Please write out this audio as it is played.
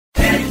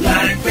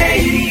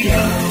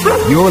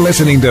You're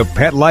listening to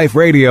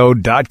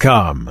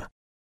PetLifeRadio.com.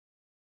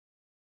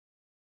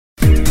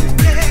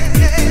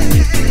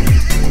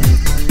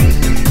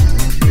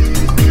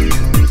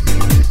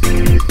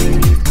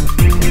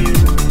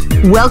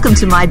 Welcome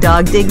to My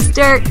Dog Digs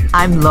Dirt.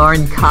 I'm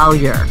Lauren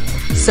Collier.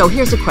 So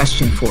here's a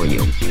question for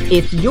you.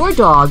 If your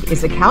dog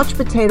is a couch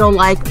potato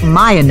like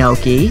my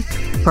Inoki,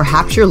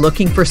 perhaps you're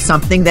looking for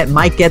something that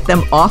might get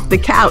them off the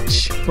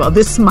couch. Well,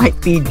 this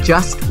might be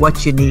just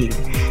what you need.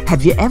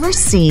 Have you ever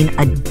seen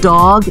a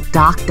dog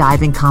dock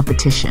diving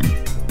competition?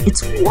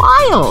 It's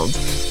wild.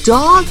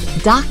 Dog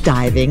dock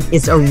diving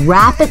is a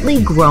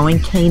rapidly growing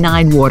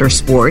canine water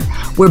sport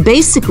where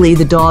basically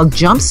the dog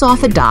jumps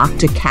off a dock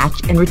to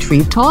catch and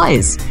retrieve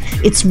toys.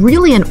 It's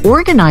really an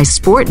organized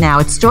sport now.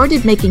 It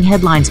started making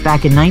headlines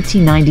back in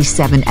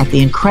 1997 at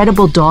the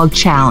Incredible Dog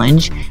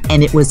Challenge,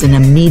 and it was an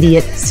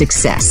immediate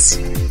success.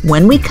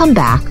 When we come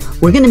back,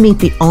 we're going to meet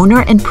the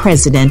owner and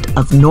president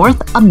of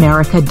North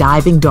America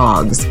Diving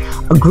Dogs,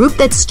 a group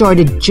that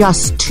started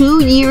just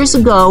 2 years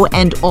ago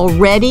and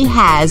already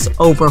has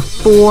over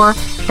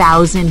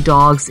 4,000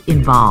 dogs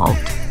involved.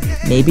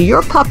 Maybe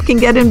your pup can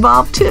get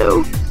involved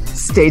too.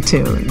 Stay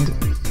tuned.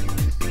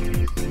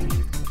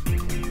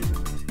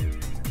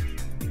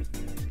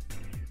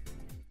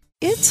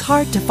 It's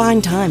hard to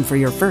find time for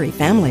your furry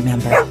family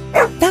member.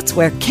 That's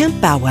where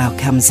Camp Bow Wow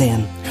comes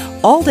in.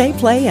 All-day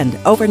play and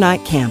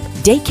overnight camp,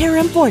 daycare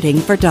and boarding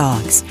for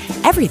dogs.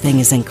 Everything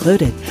is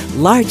included.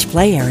 Large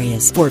play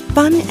areas for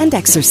fun and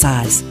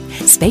exercise.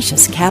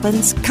 Spacious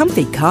cabins,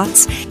 comfy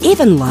cots,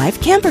 even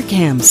live camper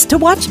cams to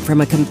watch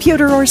from a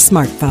computer or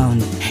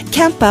smartphone.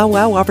 Camp Bow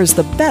Wow offers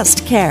the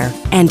best care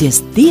and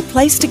is the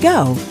place to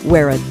go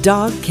where a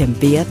dog can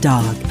be a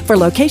dog. For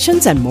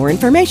locations and more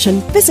information,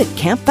 visit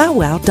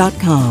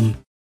campbowwow.com.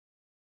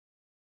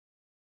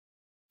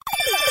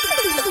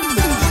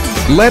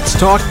 Let's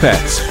Talk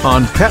Pets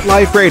on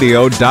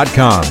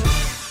PetLifeRadio.com.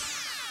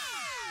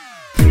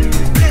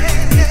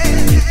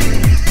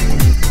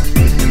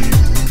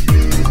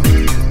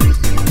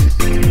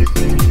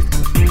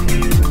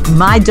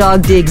 My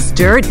Dog Digs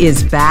Dirt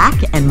is back,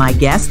 and my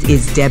guest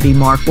is Debbie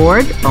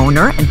Markward,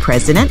 owner and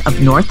president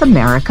of North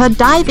America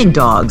Diving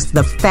Dogs,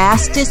 the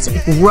fastest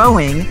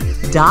growing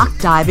dock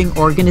diving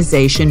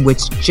organization,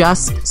 which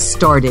just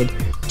started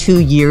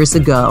 2 years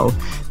ago.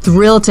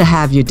 Thrilled to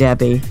have you,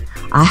 Debbie.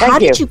 How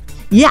did you?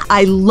 Yeah,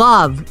 I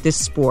love this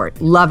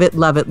sport. Love it,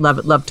 love it, love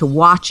it, love to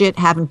watch it.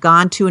 Haven't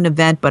gone to an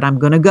event, but I'm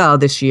going to go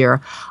this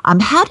year.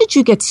 How did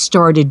you get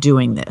started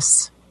doing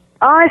this?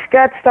 I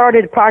got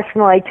started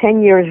approximately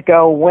 10 years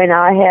ago when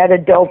I had a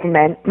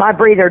Doberman, my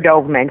breeder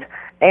Doberman,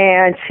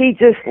 and she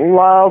just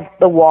loved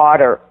the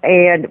water.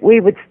 And we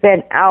would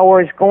spend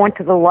hours going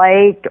to the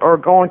lake or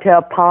going to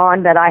a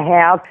pond that I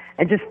have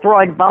and just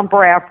throwing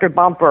bumper after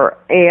bumper.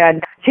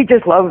 And she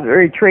just loved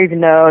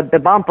retrieving the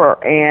bumper,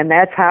 and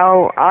that's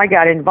how I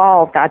got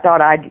involved. I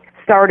thought I'd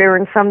start her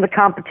in some of the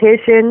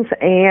competitions,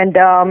 and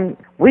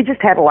we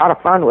just had a lot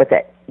of fun with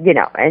it,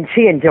 and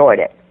she enjoyed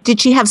it. Did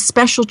she have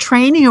special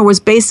training, or was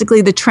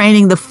basically the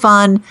training the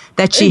fun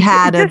that she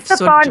had? Just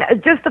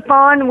the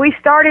fun. We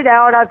started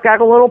out, I've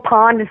got a little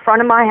pond in front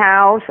of my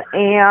house,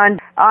 and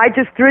I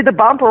just threw the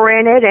bumper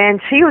in it, and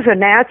she was a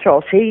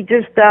natural. She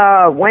just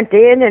went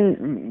in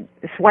and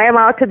swam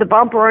out to the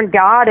bumper and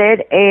got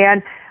it,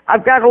 and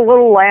I've got a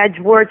little ledge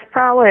where it's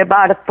probably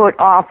about a foot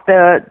off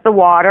the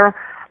water,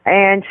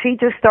 and she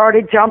just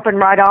started jumping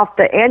right off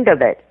the end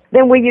of it.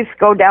 Then we used to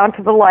go down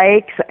to the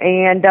lakes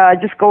and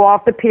just go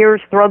off the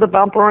piers, throw the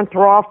bumper and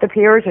throw off the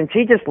piers, and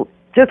she just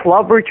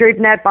loved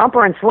retrieving that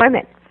bumper and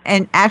swimming.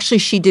 And actually,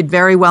 she did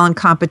very well in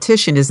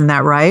competition, isn't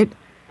that right?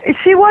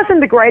 She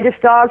wasn't the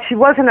greatest dog. She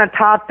wasn't a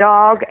top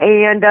dog,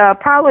 and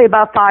probably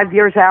about 5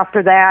 years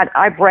after that,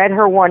 I bred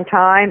her one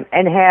time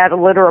and had a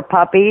litter of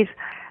puppies.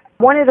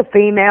 Wanted a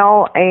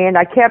female, and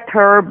I kept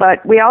her,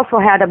 but we also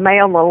had a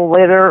male little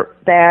litter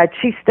that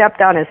she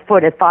stepped on his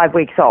foot at 5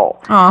 weeks old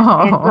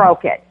and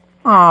broke it.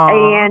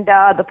 And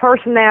the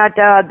person that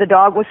the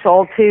dog was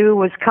sold to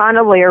was kind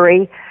of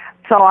leery,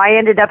 so I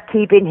ended up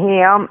keeping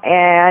him,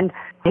 and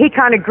he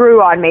kind of grew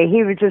on me.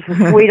 He was just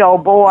a sweet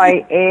old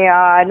boy,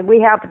 and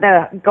we happened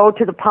to go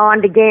to the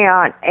pond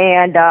again,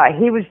 and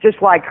he was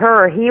just like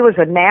her. He was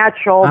a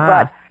natural,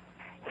 but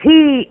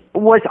he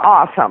was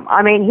awesome.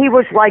 I mean, he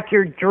was like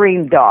your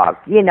dream dog,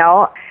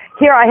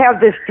 Here I have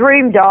this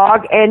dream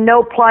dog and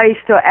no place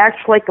to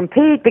actually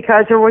compete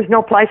because there was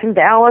no place in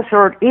Dallas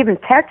or even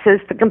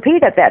Texas to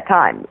compete at that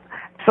time.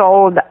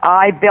 So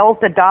I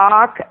built a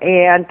dock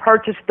and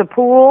purchased the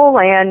pool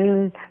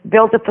and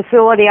built a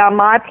facility on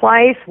my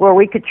place where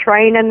we could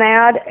train in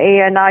that.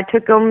 And I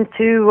took him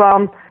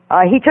to,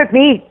 he took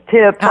me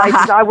to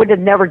places I would have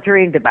never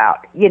dreamed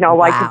about,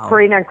 like the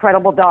Purina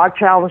Incredible Dog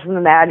Challenge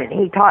and that. And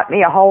he taught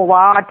me a whole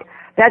lot.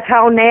 That's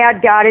how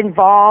NAD got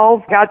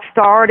involved, got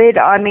started.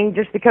 I mean,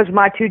 just because of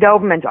my two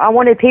Dobermans. I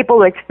wanted people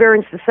to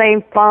experience the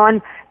same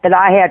fun that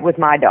I had with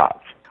my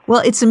dogs.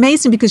 Well, it's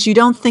amazing because you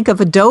don't think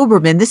of a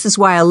Doberman. This is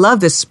why I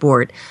love this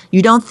sport.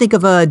 You don't think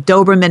of a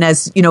Doberman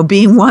as,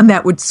 being one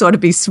that would sort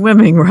of be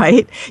swimming,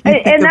 right?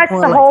 And that's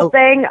the whole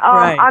thing.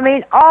 Right. I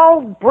mean,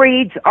 all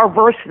breeds are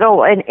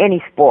versatile in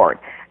any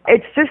sport.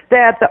 It's just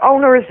that the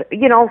owners,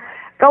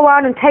 go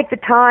out and take the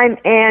time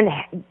and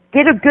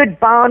get a good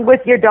bond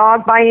with your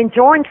dog by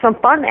enjoying some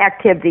fun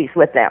activities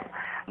with them.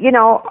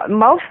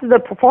 Most of the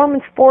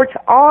performance sports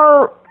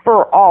are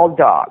for all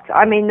dogs.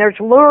 I mean, there's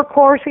lure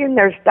coursing,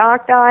 there's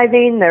dock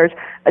diving, there's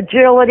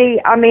agility.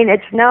 I mean,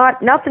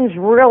 nothing's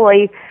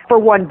really for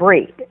one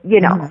breed.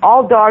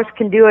 All dogs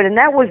can do it. And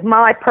that was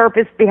my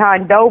purpose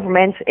behind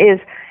Dobermans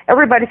is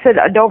everybody said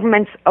a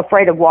Doberman's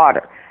afraid of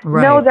water.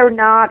 Right. No, they're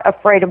not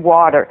afraid of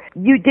water.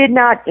 You did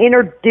not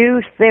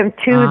introduce them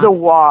to the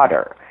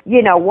water.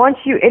 Once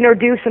you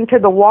introduce them to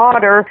the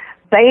water,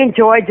 they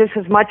enjoy just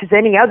as much as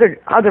any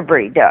other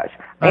breed does.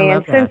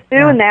 And since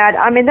doing that,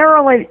 I mean, there are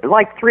only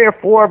like 3 or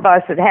 4 of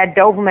us that had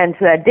Dobermans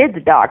that did the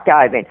dock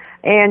diving.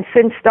 And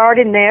since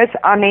starting this,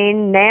 I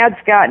mean, NAD's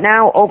got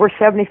now over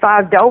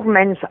 75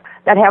 Dobermans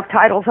that have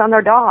titles on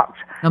their dogs.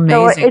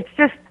 Amazing. So it's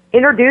just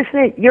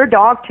introducing your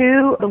dog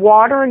to the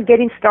water and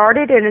getting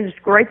started, and it's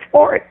a great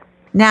sport.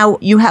 Now,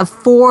 you have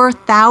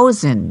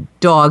 4,000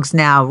 dogs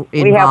now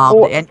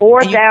involved. We have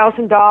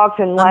 4,000 dogs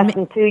in less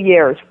than 2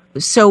 years.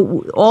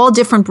 So all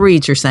different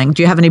breeds, you're saying?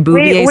 Do you have any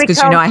Bouviers? Because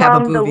I have a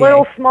Bouvier. We come from the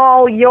little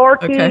small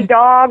Yorkie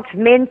dogs,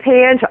 Min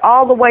Pins,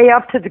 all the way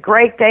up to the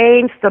Great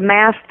Danes, the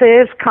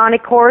Mastiffs, Connie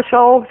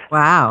Corsos.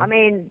 Wow. I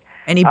mean...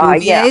 Any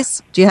Bouviers? Yeah.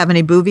 Do you have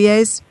any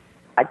Bouviers?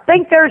 I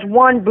think there's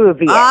one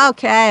Bouvier.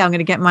 Okay, I'm going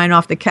to get mine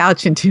off the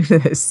couch and do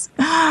this.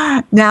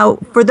 Now,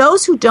 for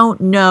those who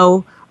don't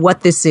know what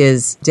this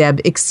is,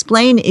 Deb,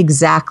 explain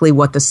exactly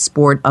what the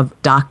sport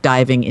of dock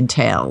diving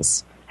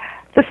entails.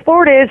 The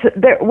sport is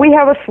that we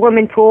have a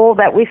swimming pool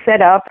that we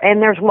set up, and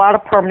there's a lot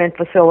of permanent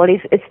facilities.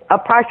 It's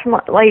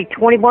approximately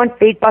 21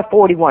 feet by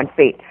 41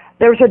 feet.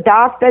 There's a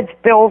dock that's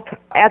built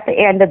at the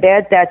end of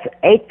it that's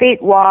 8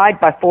 feet wide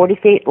by 40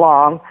 feet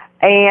long,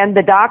 and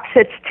the dock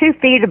sits 2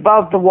 feet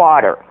above the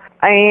water.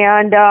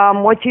 And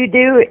what you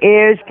do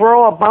is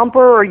throw a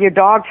bumper or your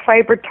dog's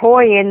favorite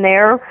toy in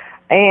there,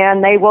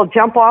 and they will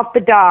jump off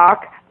the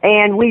dock.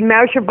 And we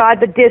measure by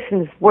the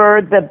distance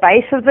where the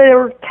base of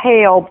their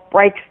tail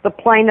breaks the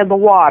plane of the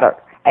water.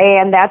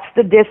 And that's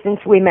the distance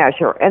we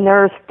measure. And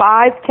there's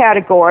 5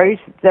 categories.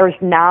 There's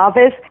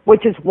novice,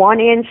 which is 1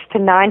 inch to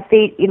 9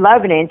 feet,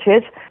 11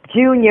 inches.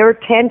 Junior,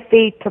 10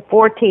 feet to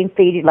 14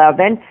 feet,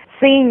 11.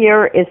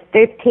 Senior is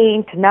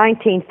 15 to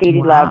 19 feet,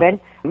 11.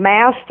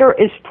 Master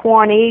is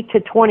 20 to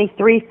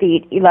 23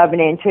 feet, 11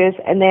 inches.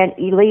 And then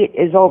elite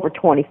is over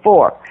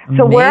 24. Amazing.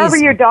 So wherever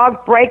your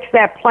dog breaks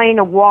that plane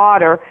of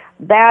water,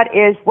 that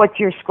is what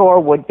your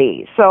score would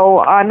be. So,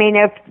 I mean,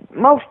 if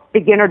most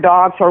beginner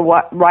dogs are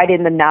right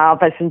in the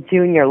novice and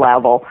junior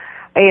level,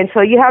 and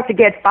so you have to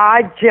get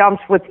 5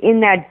 jumps within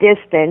that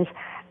distance,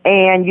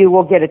 and you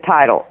will get a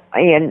title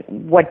in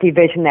what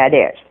division that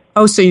is.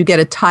 Oh, so you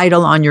get a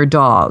title on your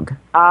dog.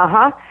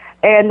 Uh-huh.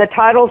 And the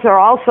titles are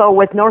also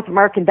with North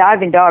American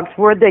Diving Dogs.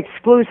 We're the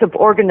exclusive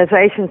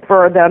organization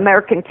for the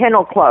American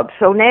Kennel Club.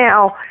 So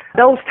now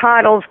those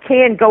titles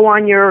can go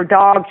on your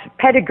dog's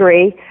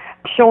pedigree,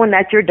 showing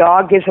that your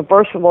dog is a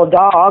versatile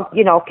dog,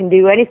 can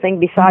do anything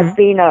besides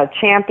being a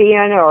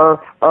champion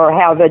or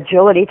have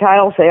agility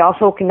titles. They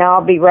also can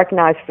now be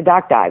recognized for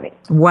dock diving.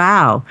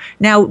 Wow.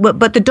 Now,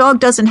 but the dog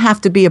doesn't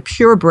have to be a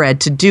purebred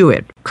to do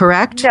it,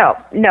 correct?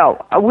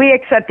 No. We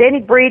accept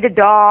any breed of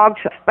dogs,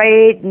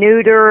 spayed,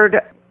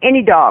 neutered.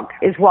 Any dog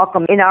is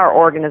welcome in our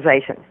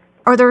organization.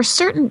 Are there a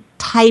certain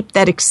type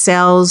that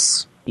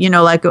excels?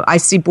 Like I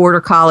see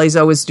Border Collies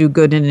always do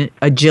good in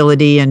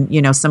agility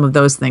and, some of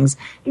those things.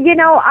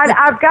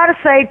 I've got to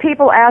say,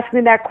 people ask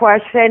me that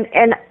question,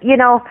 and,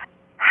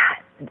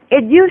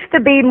 it used to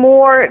be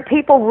more,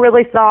 people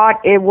really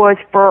thought it was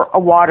for a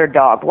water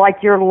dog,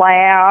 like your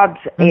Labs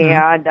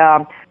and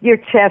your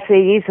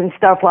Chessies and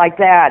stuff like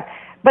that.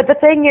 But the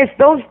thing is,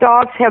 those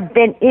dogs have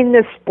been in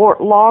this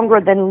sport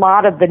longer than a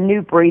lot of the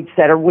new breeds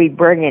that we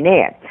bringing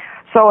in.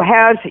 So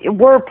as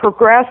we're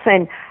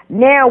progressing,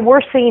 now we're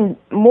seeing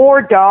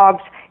more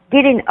dogs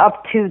getting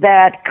up to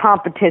that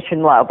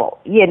competition level,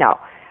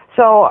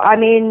 So, I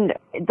mean,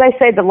 they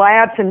say the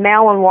Labs and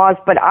Malinois,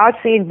 but I've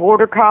seen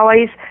Border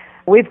Collies.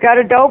 We've got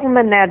a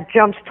Doberman that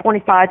jumps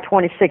 25,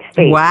 26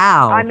 feet.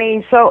 Wow. I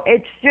mean, so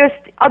it's just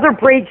other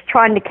breeds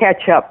trying to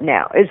catch up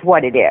now is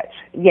what it is,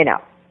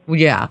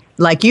 Yeah.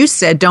 Like you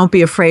said, don't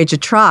be afraid to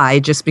try.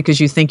 Just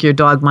because you think your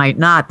dog might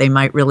not, they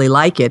might really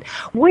like it.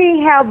 We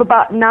have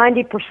about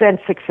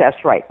 90% success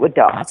rate with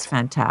dogs. That's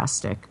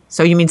fantastic.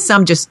 So you mean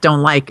some just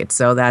don't like it,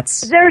 so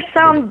that's... There's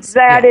some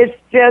that is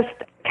just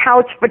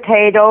couch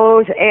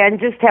potatoes and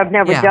just have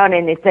never done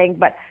anything,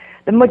 but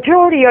the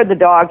majority of the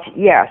dogs,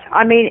 yes.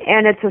 I mean,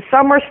 and it's a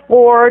summer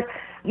sport,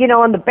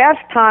 and the best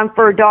time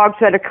for dogs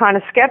that are kind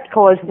of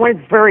skeptical is when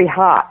it's very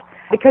hot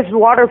because the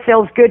water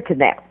feels good to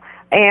them.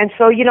 And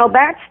so,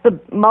 that's the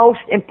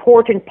most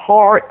important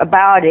part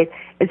about it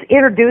is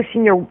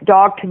introducing your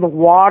dog to the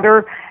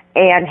water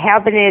and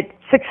having it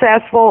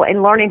successful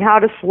and learning how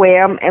to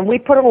swim. And we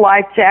put a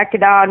life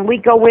jacket on. We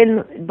go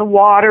in the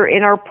water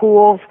in our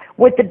pools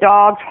with the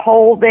dogs,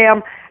 hold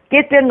them,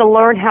 get them to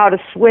learn how to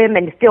swim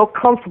and feel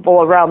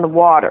comfortable around the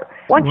water.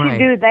 Once you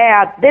do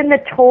that, then the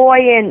toy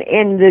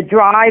and the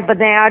drive of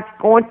that,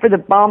 going for the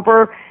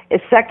bumper,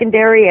 is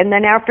secondary. And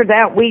then after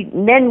that, we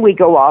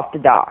go off the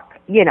dock,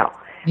 Yeah,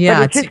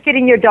 but it's just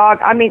getting your dog.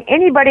 I mean,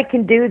 anybody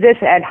can do this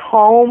at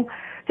home.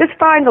 Just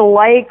find a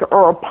lake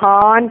or a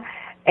pond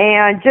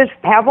and just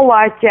have a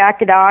life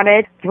jacket on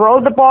it. Throw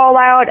the ball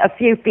out a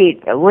few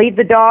feet. Leave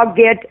the dog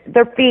get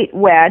their feet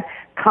wet.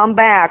 Come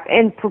back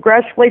and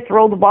progressively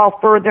throw the ball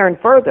further and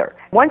further.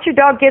 Once your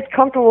dog gets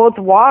comfortable with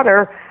the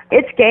water,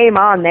 it's game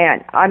on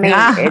then. I mean,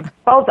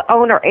 both the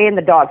owner and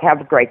the dog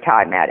have a great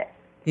time at it.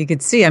 You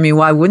could see. I mean,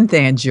 why wouldn't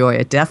they enjoy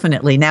it?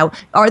 Definitely. Now,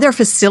 are there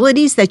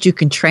facilities that you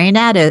can train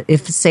at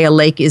if, say, a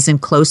lake isn't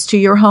close to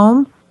your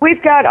home?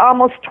 We've got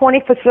almost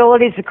 20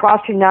 facilities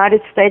across the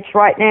United States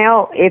right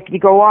now. If you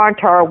go on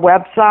to our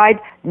website,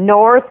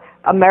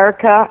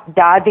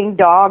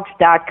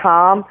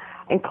 NorthAmericaDivingDogs.com,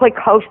 and click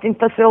hosting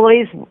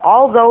facilities,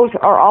 all those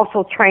are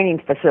also training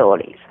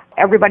facilities.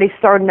 Everybody's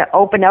starting to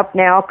open up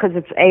now because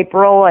it's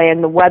April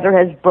and the weather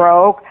has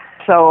broke.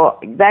 So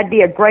that'd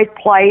be a great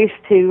place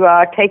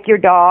to take your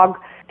dog.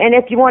 And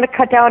if you want to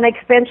cut down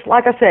expense,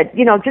 like I said,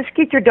 just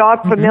get your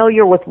dog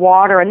familiar with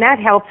water, and that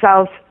helps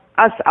us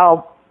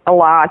out a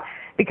lot,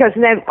 because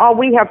then all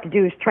we have to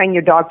do is train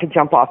your dog to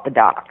jump off the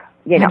dock.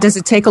 Does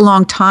it take a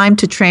long time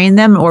to train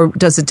them, or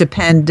does it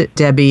depend,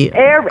 Debbie,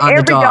 on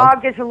the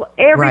dog?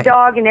 Every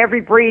dog and every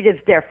breed is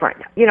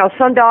different.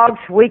 Some dogs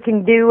we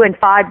can do in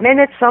 5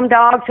 minutes. Some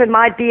dogs it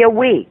might be a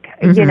week,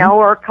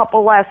 or a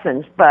couple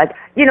lessons. But,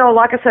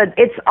 like I said,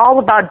 it's all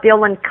about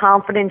building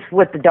confidence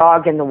with the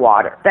dog in the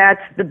water.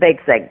 That's the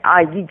big thing.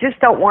 You just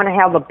don't want to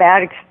have a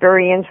bad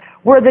experience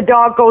where the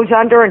dog goes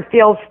under and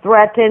feels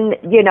threatened,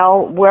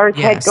 where its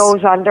head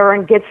goes under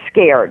and gets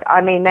scared.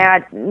 I mean,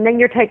 then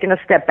you're taking a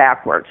step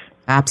backwards.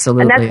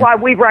 Absolutely. And that's why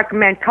we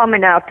recommend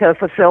coming out to a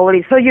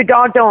facility so your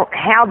dog don't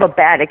have a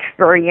bad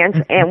experience,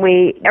 and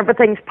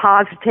everything's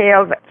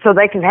positive so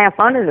they can have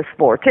fun in the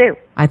sport too.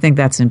 I think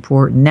that's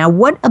important. Now,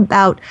 what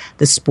about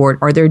the sport?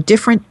 Are there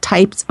different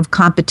types of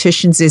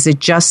competitions? Is it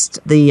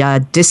just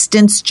the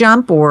distance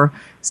jump, or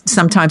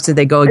sometimes do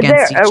they go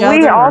against each other?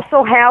 We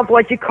also have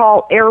what you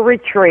call air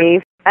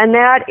retrieve, and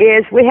that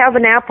is we have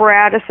an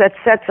apparatus that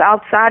sits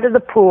outside of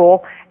the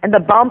pool, and the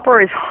bumper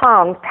is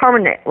hung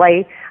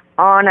permanently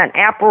on an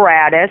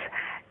apparatus,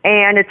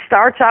 and it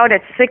starts out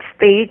at 6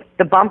 feet.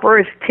 The bumper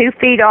is 2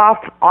 feet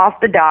off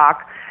the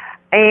dock,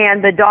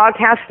 and the dog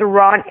has to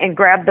run and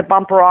grab the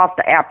bumper off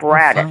the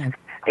apparatus.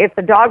 If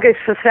the dog is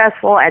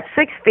successful at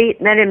 6 feet,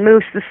 then it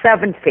moves to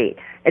 7 feet.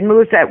 It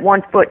moves at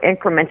 1 foot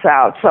increments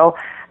out. So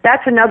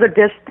that's another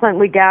discipline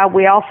we got.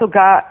 We also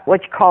got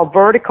what you call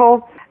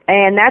vertical,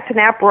 and that's an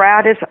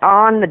apparatus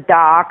on the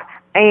dock,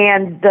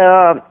 and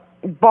the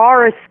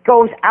bar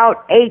goes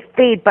out 8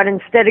 feet, but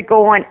instead of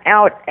going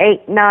out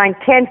 8, 9,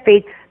 10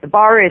 feet, the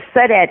bar is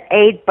set at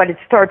 8, but it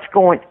starts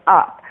going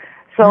up.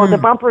 So the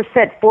bumper is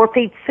set 4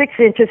 feet 6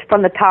 inches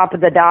from the top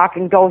of the dock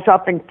and goes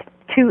up in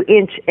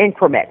 2-inch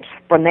increments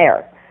from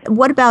there.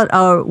 What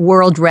about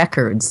world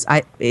records?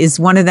 Is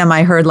one of them,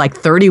 I heard, like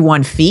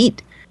 31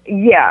 feet?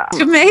 Yeah.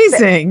 It's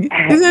amazing.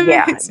 Isn't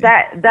it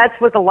amazing? That's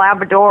with a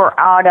Labrador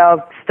out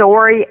of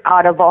Story,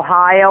 out of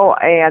Ohio,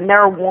 and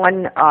they're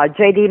one,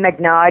 J.D.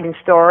 McKnight in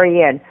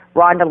Story and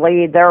Rhonda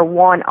Lee, they're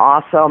one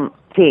awesome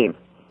team.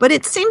 But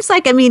it seems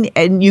like,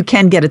 and you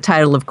can get a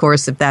title, of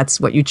course, if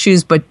that's what you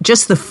choose, but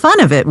just the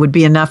fun of it would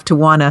be enough to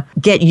want to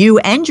get you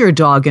and your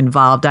dog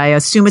involved. I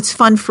assume it's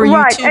fun for you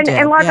too, Right,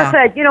 and like I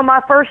said,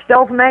 my first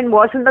Doberman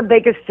wasn't the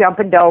biggest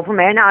jumping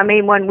Doberman. I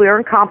mean, when we were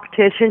in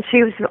competition,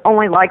 she was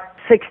only like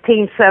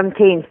 16,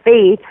 17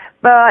 feet,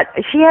 but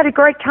she had a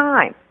great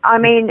time. I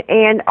mean,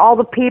 and all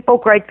the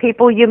great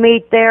people you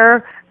meet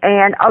there,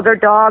 and other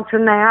dogs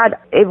and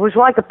that, it was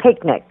like a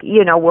picnic,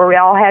 where we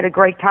all had a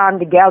great time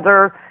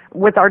together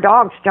with our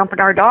dogs,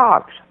 jumping our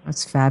dogs.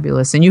 That's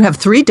fabulous. And you have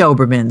 3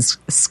 Dobermans,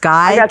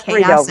 Sky,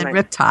 Chaos, and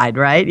Riptide,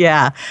 right?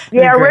 Yeah.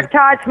 Yeah,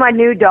 Riptide's my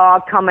new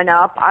dog coming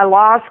up. I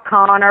lost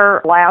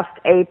Connor last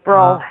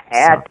April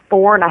at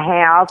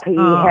 4.5. He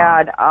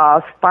had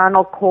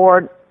spinal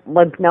cord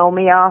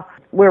lymphomia.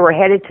 We were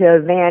headed to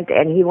an event,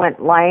 and he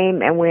went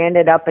lame, and we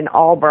ended up in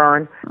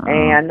Auburn,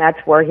 and that's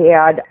where he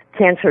had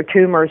cancer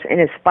tumors in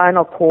his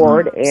spinal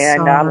cord,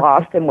 and I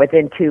lost him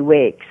within 2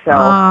 weeks. So,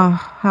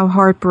 how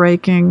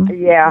heartbreaking.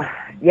 Yeah,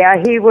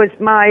 he was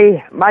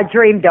my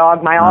dream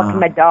dog, my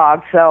ultimate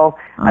dog. So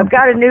I've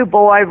got a new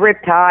boy,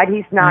 Riptide.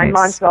 He's 9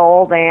 months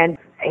old, and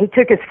he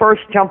took his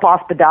first jump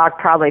off the dock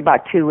probably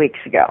about 2 weeks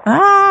ago.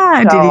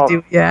 Did he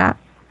do? Yeah.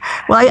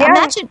 Well, I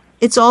imagine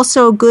it's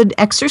also good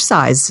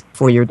exercise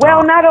for your dog.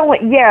 Well, not only,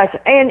 yes,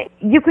 and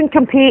you can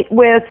compete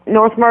with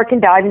North American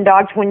Diving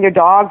Dogs when your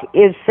dog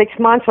is 6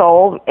 months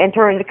old,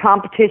 enter into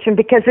competition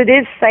because it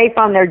is safe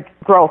on their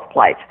growth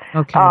plates.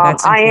 Okay,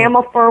 that's I am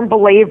a firm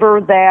believer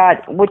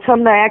that with some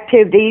of the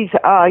activities,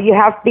 you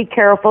have to be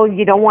careful.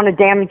 You don't want to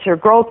damage their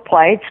growth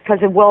plates because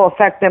it will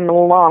affect them in the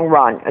long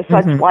run,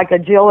 such like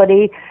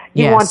agility.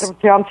 You want the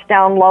jumps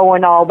down low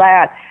and all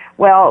that.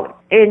 Well,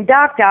 in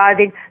dock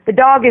diving, the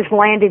dog is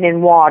landing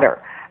in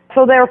water.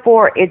 So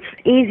therefore, it's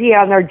easy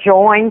on their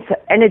joints,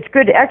 and it's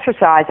good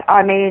exercise.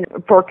 I mean,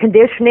 for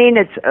conditioning,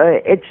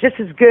 it's just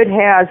as good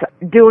as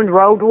doing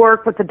road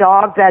work with a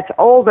dog that's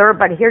older,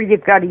 but here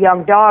you've got a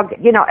young dog.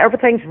 You know,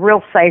 everything's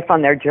real safe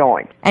on their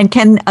joints. And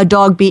can a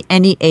dog be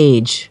any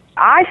age?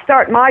 I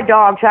start my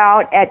dogs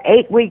out at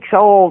 8 weeks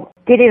old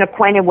getting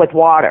acquainted with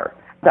water.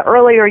 The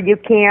earlier you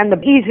can,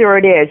 the easier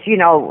it is, you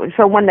know,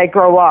 so when they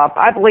grow up.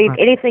 I believe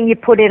anything you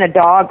put in a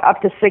dog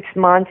up to 6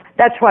 months,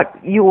 that's what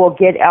you will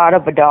get out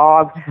of a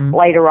dog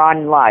later on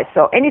in life.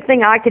 So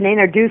anything I can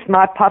introduce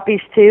my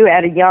puppies to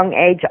at a young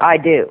age, I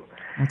do.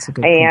 That's a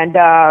good And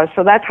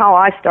so that's how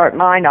I start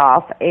mine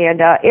off. And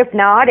if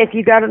not, if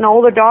you got an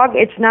older dog,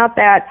 it's not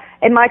that.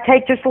 It might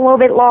take just a little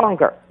bit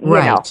longer. You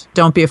know.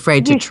 Don't be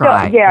afraid to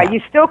try.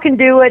 You still can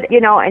do it, you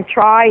know, and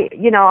try.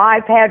 You know,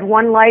 I've had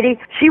one lady,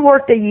 she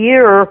worked a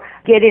year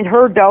getting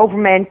her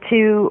Doberman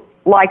to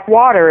like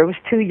water. It was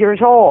 2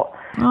 years old.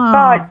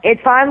 But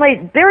it finally,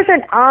 there's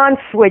an on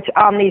switch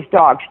on these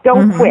dogs.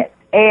 Don't quit.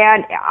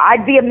 And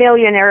I'd be a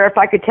millionaire if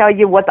I could tell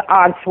you what the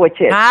on switch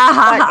is.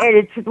 But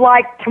it's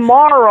like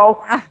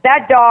tomorrow,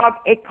 that dog,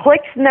 it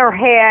clicks in their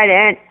head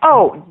and,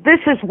 oh,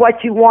 this is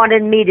what you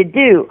wanted me to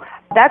do.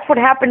 That's what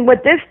happened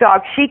with this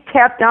dog. She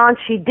kept on.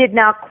 She did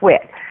not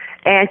quit.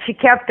 And she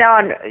kept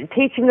on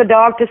teaching the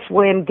dog to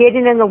swim,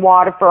 getting in the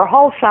water for a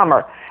whole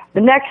summer. The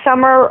next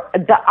summer,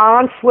 the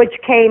on switch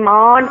came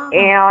on,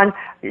 and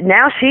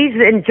now she's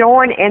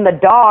enjoying, and the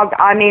dog,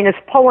 I mean, is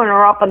pulling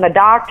her up on the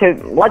dock to,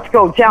 let's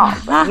go jump,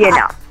 you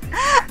know.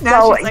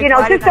 So, like, you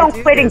know, just don't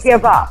quit and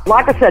give up.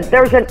 Like I said,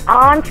 there's an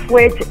on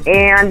switch,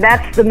 and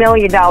that's the $1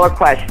 million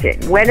question.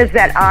 When is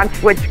that on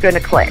switch going to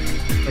click?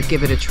 But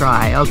give it a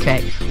try.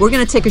 Okay. We're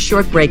going to take a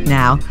short break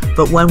now,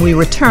 but when we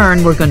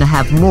return, we're going to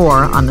have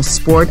more on the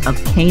sport of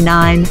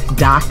canine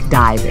dock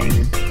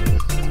diving.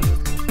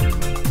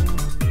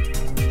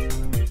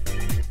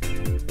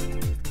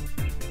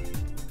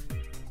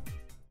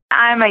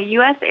 I'm a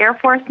U.S. Air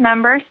Force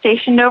member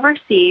stationed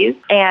overseas,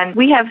 and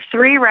we have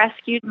 3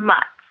 rescued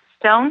mutts.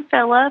 Stone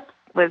Phillips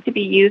was to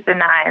be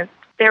euthanized.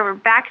 There were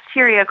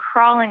bacteria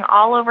crawling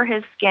all over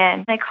his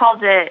skin. They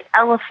called it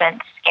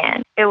elephant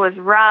skin. It was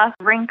rough,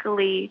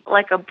 wrinkly,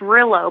 like a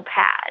Brillo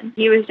pad.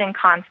 He was in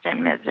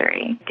constant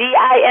misery.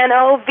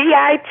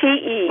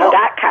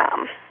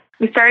 DINOVITE.com.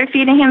 We started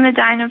feeding him the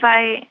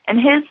Dinovite,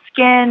 and his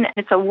skin,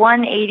 it's a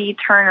 180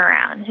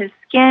 turnaround. His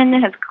skin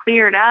has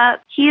cleared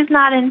up. He's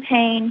not in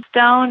pain.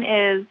 Stone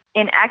is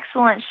in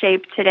excellent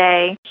shape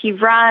today. He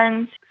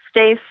runs,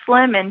 stays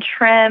slim and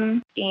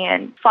trim,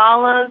 and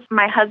follows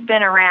my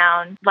husband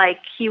around like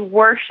he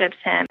worships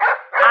him.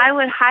 I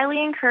would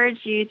highly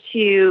encourage you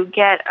to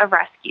get a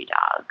rescue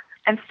dog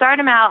and start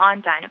them out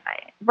on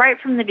Dinovite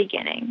right from the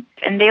beginning,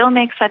 and they will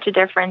make such a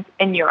difference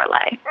in your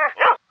life.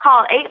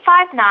 Call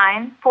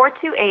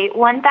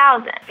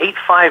 859-428-1000.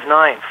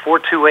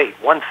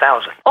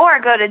 859-428-1000. Or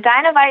go to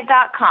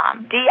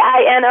Dinovite.com.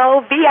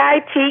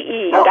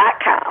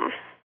 DINOVITE.com.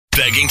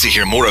 Begging to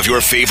hear more of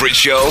your favorite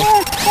show?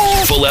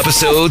 Full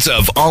episodes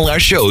of all our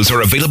shows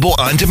are available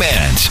on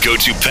demand. Go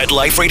to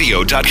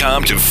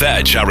PetLifeRadio.com to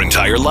fetch our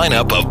entire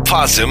lineup of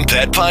Possum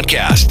Pet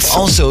podcasts.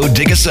 Also,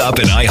 dig us up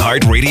in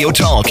iHeartRadio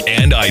Talk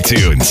and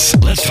iTunes.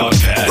 Let's Talk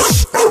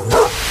Pets.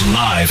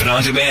 Live and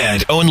on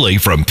demand only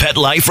from Pet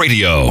Life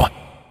Radio.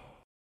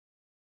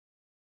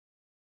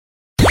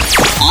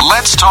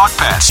 Let's Talk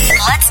Pets.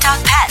 Let's Talk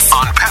Pets.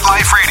 On Pet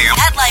Life Radio.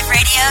 Pet Life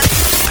Radio.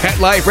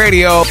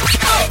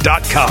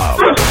 PetLifeRadio.com.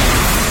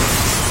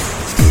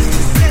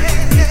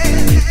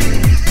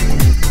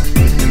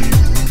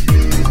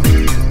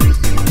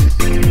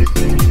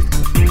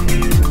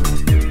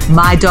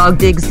 My Dog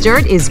Digs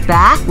Dirt is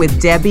back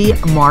with Debbie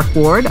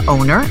Markward,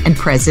 owner and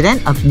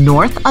president of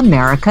North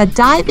America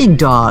Diving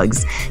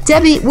Dogs.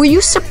 Debbie, were you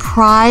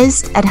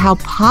surprised at how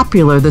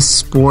popular the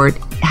sport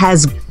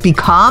has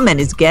become and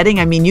is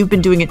getting? I mean, you've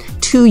been doing it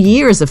 2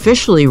 years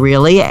officially,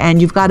 really,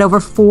 and you've got over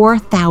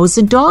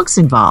 4,000 dogs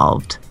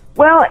involved.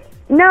 Well,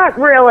 not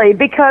really,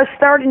 because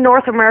starting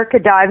North America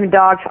Diving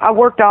Dogs, I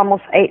worked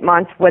almost 8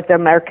 months with the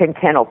American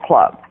Kennel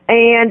Club.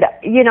 And,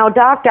 you know,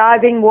 dock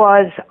diving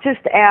was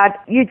just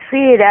you'd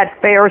see it at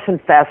fairs and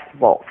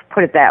festivals,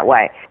 put it that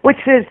way, which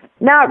is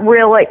not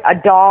really a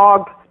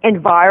dog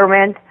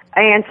environment.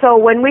 And so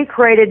when we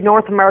created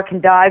North American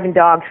Diving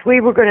Dogs,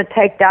 we were going to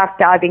take dock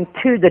diving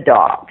to the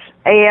dogs.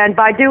 And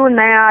by doing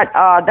that,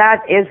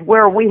 that is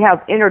where we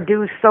have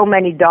introduced so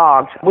many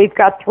dogs. We've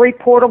got 3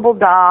 portable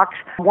docks,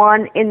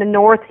 one in the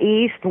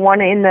northeast, one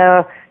in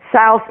the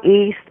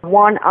southeast,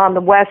 one on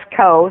the west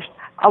coast.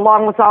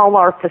 along with all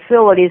our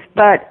facilities.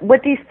 But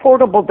with these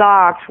portable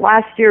dogs,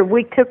 last year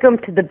we took them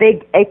to the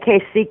big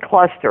AKC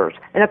clusters.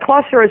 And a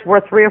cluster is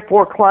where 3 or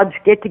 4 clubs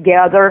get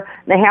together.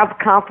 They have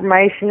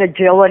conformation,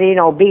 agility, and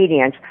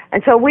obedience.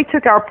 And so we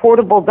took our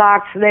portable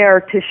dogs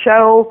there to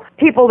show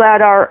people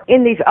that are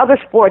in these other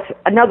sports,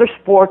 another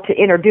sport to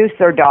introduce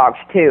their dogs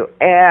to.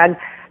 And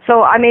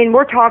so, I mean,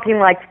 we're talking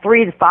like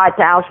 3,000 to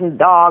 5,000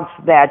 dogs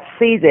that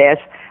see this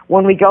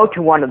when we go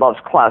to one of those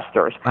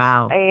clusters.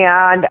 Wow.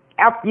 And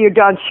after you're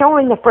done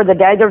showing them for the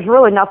day, there's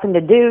really nothing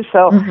to do.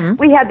 So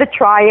we had the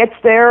try-its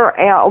there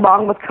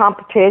along with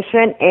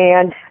competition,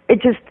 and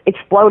it just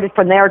exploded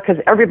from there because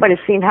everybody's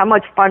seen how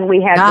much fun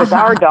we had with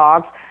our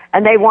dogs,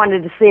 and they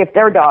wanted to see if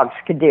their dogs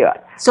could do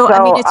it. So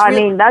I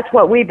mean, that's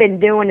what we've been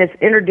doing is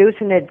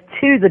introducing it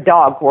to the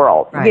dog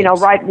world, right.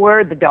 Right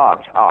where the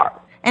dogs are.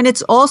 And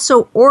it's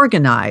also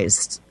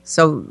organized.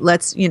 So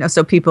let's,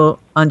 so people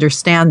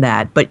understand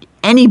that. But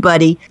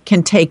anybody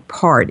can take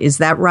part. Is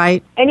that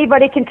right?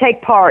 Anybody can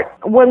take part.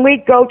 When we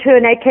go to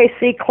an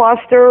AKC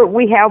cluster,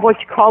 we have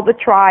what you call the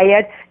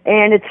try-it,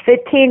 and it's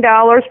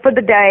 $15 for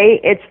the day.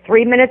 It's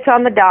 3 minutes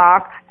on the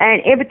dock.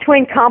 And in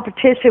between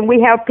competition, we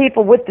have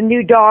people with the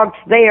new dogs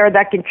there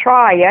that can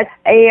try it.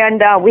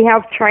 And we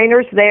have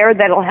trainers there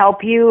that'll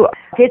help you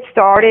get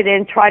started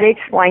and try to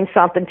explain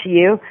something to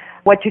you,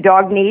 what your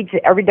dog needs.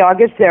 Every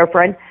dog is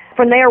different.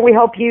 From there, we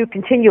hope you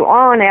continue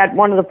on at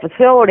one of the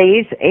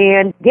facilities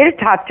and get a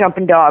top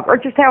jumping dog, or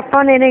just have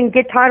fun in it and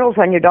get titles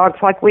on your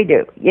dogs like we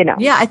do,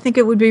 Yeah, I think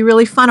it would be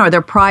really fun. Are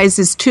there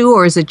prizes too,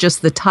 or is it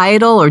just the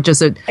title, or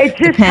does it It's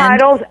just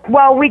depend? Titles.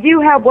 Well, we do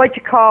have what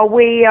you call,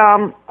 we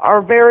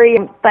are very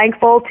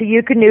thankful to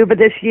Eukanuba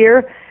this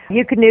year.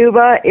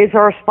 Eukanuba is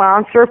our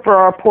sponsor for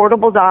our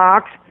portable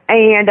dogs.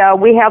 And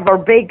we have our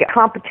big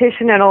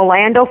competition in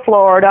Orlando,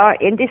 Florida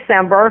in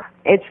December.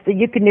 It's the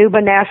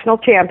Eukanuba National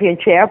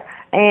Championship.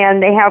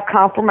 And they have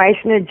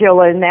conformation and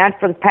agility in that.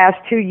 For the past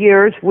 2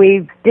 years,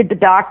 we did the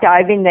dock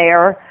diving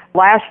there.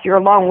 Last year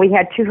alone, we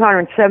had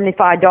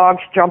 275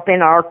 dogs jump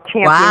in our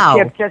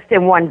championship just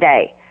in one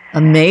day.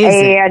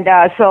 Amazing. And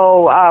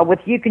so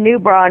with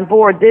Eukanuba on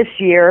board this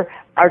year,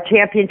 our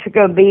champions are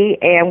going to be,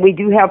 and we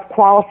do have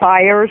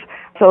qualifiers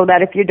so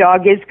that if your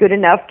dog is good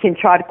enough, can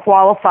try to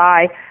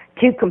qualify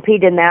to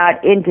compete in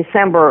that in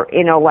December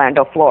in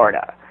Orlando,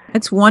 Florida.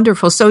 It's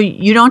wonderful. So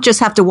you don't just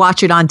have to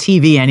watch it on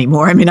TV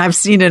anymore. I mean, I've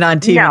seen it on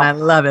TV and I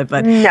love it,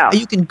 but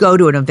you can go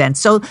to an event.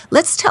 So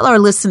let's tell our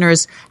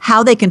listeners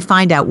how they can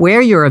find out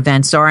where your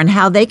events are and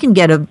how they can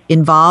get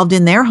involved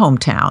in their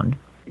hometown.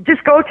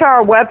 Just go to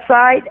our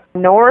website,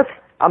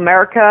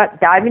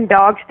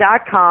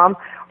 NorthAmericaDivingDogs.com,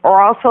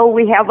 or also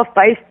we have a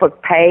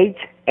Facebook page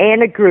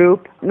and a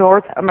group,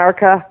 North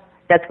America,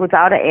 that's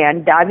without an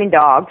N, Diving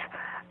Dogs.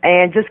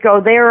 And just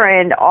go there,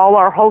 and all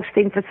our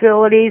hosting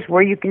facilities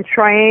where you can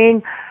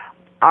train.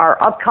 Our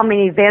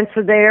upcoming events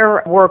are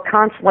there. We're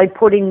constantly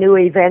putting new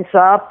events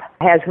up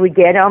as we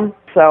get them.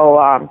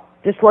 So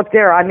just look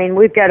there. I mean,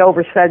 we've got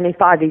over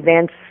 75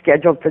 events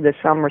scheduled for this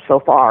summer so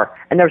far.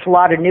 And there's a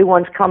lot of new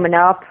ones coming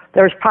up.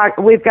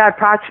 We've got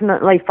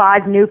approximately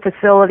 5 new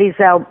facilities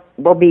that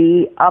will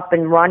be up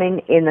and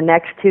running in the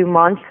next 2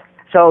 months.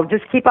 So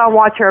just keep on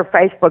watching our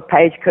Facebook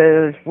page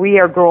because we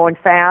are growing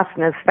fast,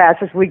 and as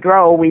fast as we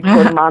grow, we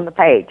put them on the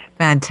page.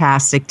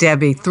 Fantastic.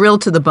 Debbie,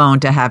 thrilled to the bone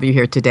to have you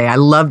here today. I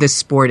love this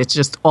sport. It's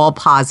just all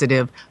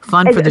positive,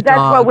 fun for the dog.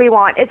 That's what we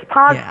want. It's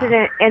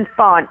positive and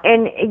fun.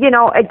 And,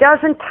 it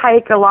doesn't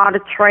take a lot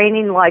of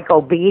training like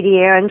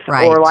obedience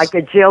or like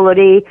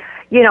agility,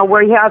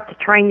 where you have to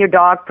train your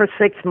dog for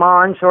 6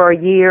 months or a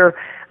year.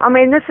 I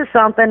mean, this is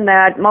something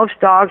that most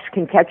dogs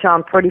can catch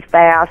on pretty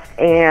fast,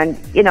 and,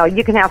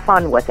 you can have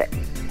fun with it.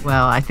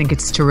 Well, I think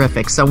it's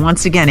terrific. So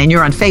once again, and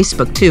you're on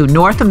Facebook too,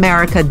 North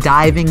America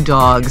Diving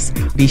Dogs.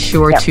 Be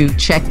sure to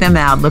check them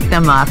out, look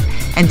them up,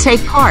 and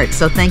take part.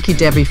 So thank you,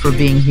 Debbie, for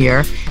being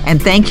here.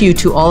 And thank you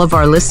to all of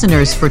our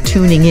listeners for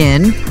tuning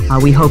in.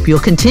 We hope you'll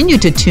continue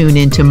to tune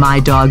into My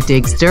Dog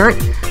Digs Dirt.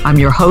 I'm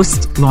your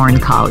host, Lauren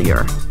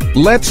Collier.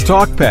 Let's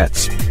Talk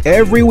Pets,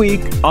 every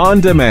week on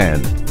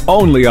demand,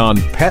 only on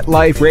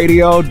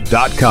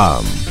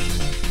PetLifeRadio.com.